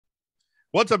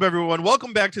What's up, everyone?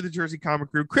 Welcome back to the Jersey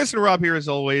Comic Crew. Chris and Rob here as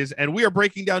always, and we are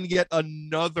breaking down yet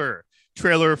another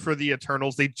trailer for the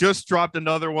Eternals. They just dropped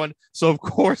another one, so of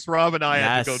course Rob and I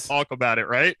had to go talk about it,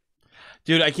 right?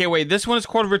 Dude, I can't wait. This one is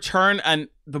called Return, and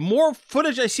the more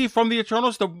footage I see from the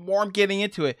Eternals, the more I'm getting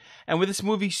into it. And with this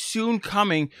movie soon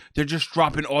coming, they're just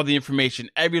dropping all the information,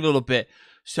 every little bit.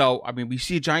 So, I mean, we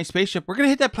see a giant spaceship. We're going to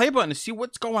hit that play button to see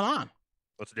what's going on.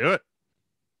 Let's do it.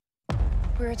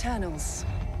 We're Eternals.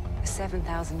 For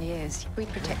 7,000 years, we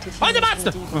protected Find the humans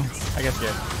monster! from deviants. I guess,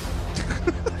 yeah.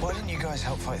 Why didn't you guys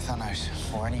help fight Thanos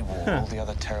or any war, all the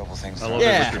other terrible things? I love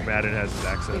that Mr. Madden has his We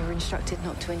accent. were instructed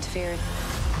not to interfere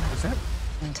What's that?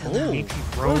 until Ooh. now.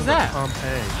 What is that?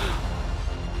 Pompeii.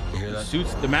 You hear that?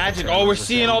 Suits, the magic. Oh, we're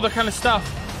seeing all the kind of stuff.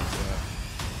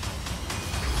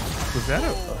 Was that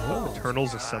a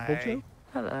Eternals Assemble joke?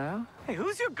 Hello. Hey,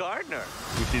 who's your gardener?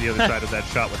 We see the other side of that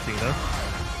shot with Tina.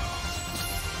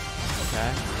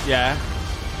 Okay. Yeah,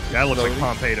 That looks like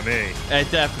Pompeii to me.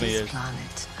 it definitely This is.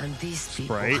 planet and these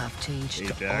people Sprite, have changed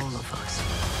Ajax. all of us.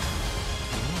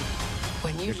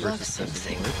 When you love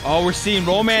something, Oh, we're seeing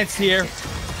romance here.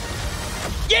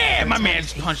 Yeah, my man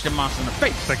just punched a monster in the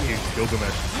face. It's like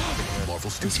Gilgamesh. Marvel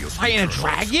Studios. Fighting a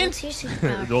dragon? what's your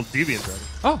superpower? The old Deviants, right?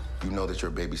 Oh, You know that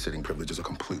your babysitting privileges are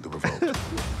completely revoked.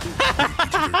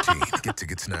 PG-13. Get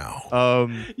tickets now.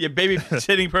 your baby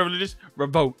sitting privileges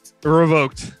revoked.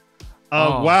 Revoked.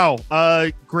 Oh. Wow.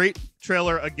 Great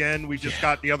trailer again. We just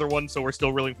got the other one, so we're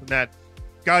still reeling from that.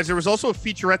 Guys, there was also a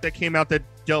featurette that came out that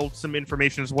dealt some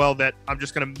information as well that I'm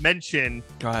just going to mention.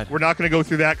 Go ahead. We're not going to go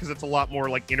through that because it's a lot more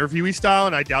like interviewee style,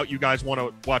 and I doubt you guys want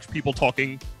to watch people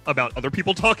talking about other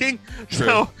people talking. True.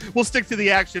 So we'll stick to the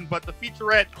action. But the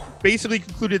featurette basically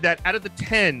concluded that out of the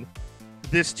 10,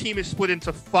 this team is split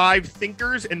into 5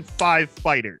 thinkers and 5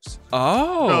 fighters.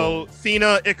 Oh. So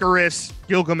Athena, Icarus,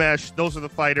 Gilgamesh, those are the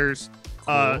fighters.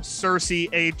 Cersei,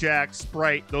 Ajax,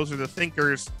 Sprite, those are the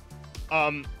thinkers.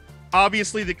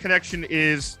 Obviously, the connection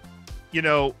is, in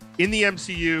the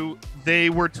MCU, they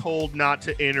were told not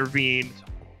to intervene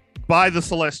by the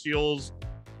Celestials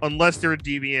unless they're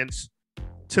deviants.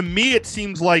 To me, it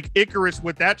seems like Icarus,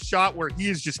 with that shot where he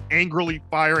is just angrily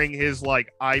firing his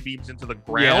eye beams into the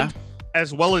ground,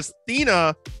 as well as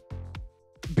Athena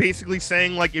basically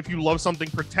saying, if you love something,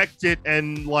 protect it,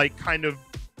 and kind of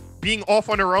being off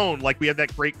on her own. We had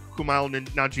that great Kumail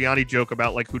Nanjiani joke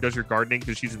about who does your gardening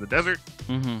because she's in the desert.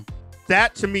 Mm-hmm.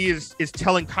 That to me is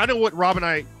telling kind of what Rob and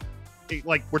I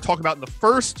we're talking about in the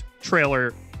first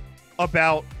trailer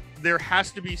about there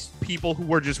has to be people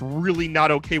who are just really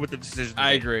not okay with the decision.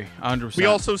 I agree, 100%. We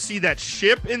also see that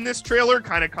ship in this trailer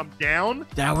kind of come down.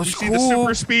 That was we see cool. the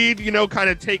super speed, kind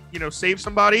of take, save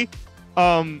somebody.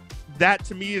 That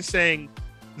to me is saying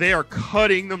they are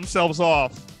cutting themselves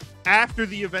off after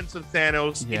the events of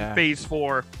Thanos in Phase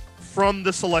 4 from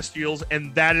the Celestials,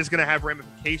 and that is going to have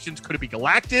ramifications. Could it be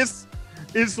Galactus?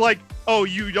 Is oh,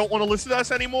 you don't want to listen to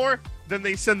us anymore? Then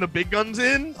they send the big guns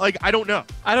in? I don't know.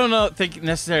 I don't think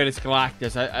necessarily it's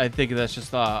Galactus. I think that's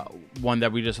just one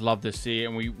that we just love to see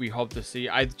and we hope to see.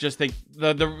 I just think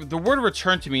the word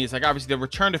return to me is obviously the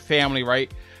return to family,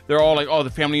 right? They're all oh,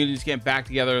 the family unit's getting back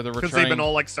together. They're because they've been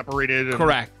all separated. And...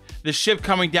 Correct. The ship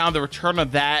coming down, the return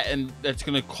of that, and that's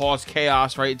going to cause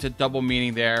chaos, right? It's a double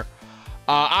meaning there.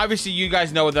 Obviously, you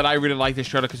guys know that I really like this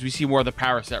trailer because we see more of the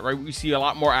power set, right? We see a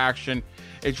lot more action.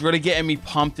 It's really getting me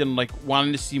pumped and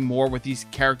wanting to see more what these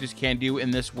characters can do in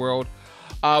this world.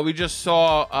 We just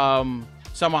saw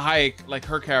Salma Hayek,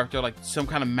 her character, some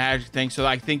kind of magic thing. So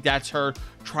I think that's her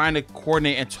trying to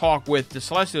coordinate and talk with the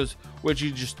Celestials, which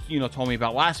you just told me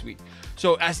about last week.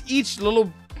 So as each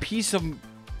little piece of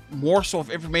morsel of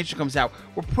information comes out,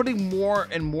 we're putting more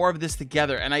and more of this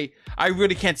together, and I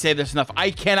really can't say this enough.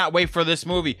 I cannot wait for this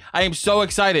movie. I am so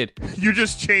excited. You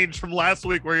just changed from last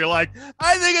week where you're I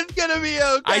think it's gonna be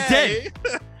okay. I did.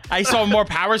 I saw more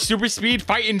power, super speed,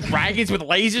 fighting dragons with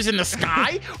lasers in the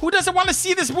sky. Who doesn't want to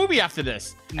see this movie after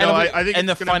this? No, I think and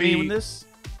it's the gonna funny be... in this.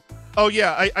 Oh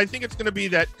yeah, I think it's gonna be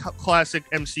that classic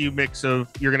MCU mix of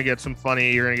you're gonna get some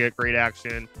funny, you're gonna get great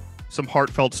action, some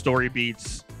heartfelt story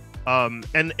beats. And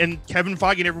Kevin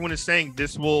Feige and everyone is saying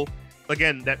this will,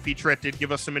 again, that featurette did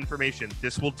give us some information.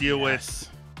 This will deal with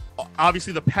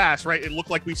obviously the past, right? It looked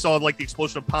like we saw the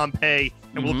explosion of Pompeii,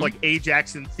 and it looked like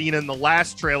Ajax and Athena in the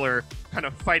last trailer kind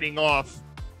of fighting off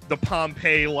the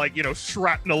Pompeii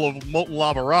shrapnel of molten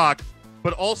lava rock,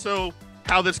 but also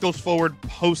how this goes forward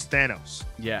post Thanos.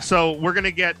 Yeah. So we're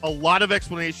gonna get a lot of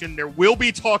explanation. There will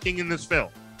be talking in this film.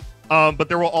 But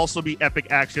there will also be epic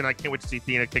action. I can't wait to see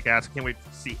Athena kick ass. I can't wait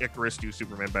to see Icarus do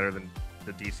Superman better than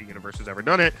the DC universe has ever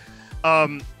done it.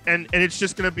 And it's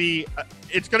just gonna be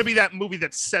that movie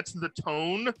that sets the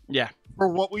tone Yeah. for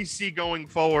what we see going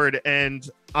forward, and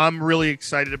I'm really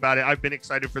excited about it. I've been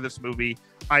excited for this movie.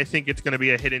 I think it's going to be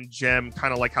a hidden gem,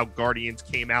 kind of like how Guardians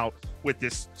came out with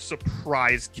this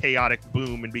surprise chaotic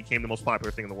boom and became the most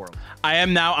popular thing in the world. I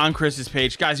am now on Chris's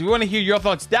page. Guys, we want to hear your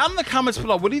thoughts down in the comments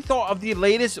below. What do you thought of the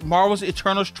latest Marvel's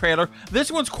Eternals trailer? This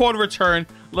one's called Return.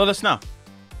 Let us know.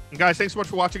 And guys, thanks so much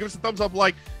for watching. Give us a thumbs up,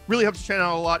 like. Really helps the channel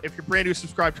out a lot. If you're brand new,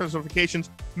 subscribe, turn on notifications.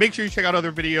 Make sure you check out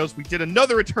other videos. We did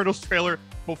another Eternals trailer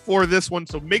before this one,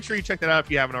 so make sure you check that out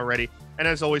if you haven't already. And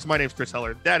as always, my name's Chris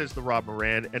Heller. That is the Rob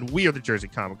Moran, and we are the Jersey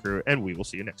Comic Crew, and we will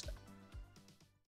see you next time.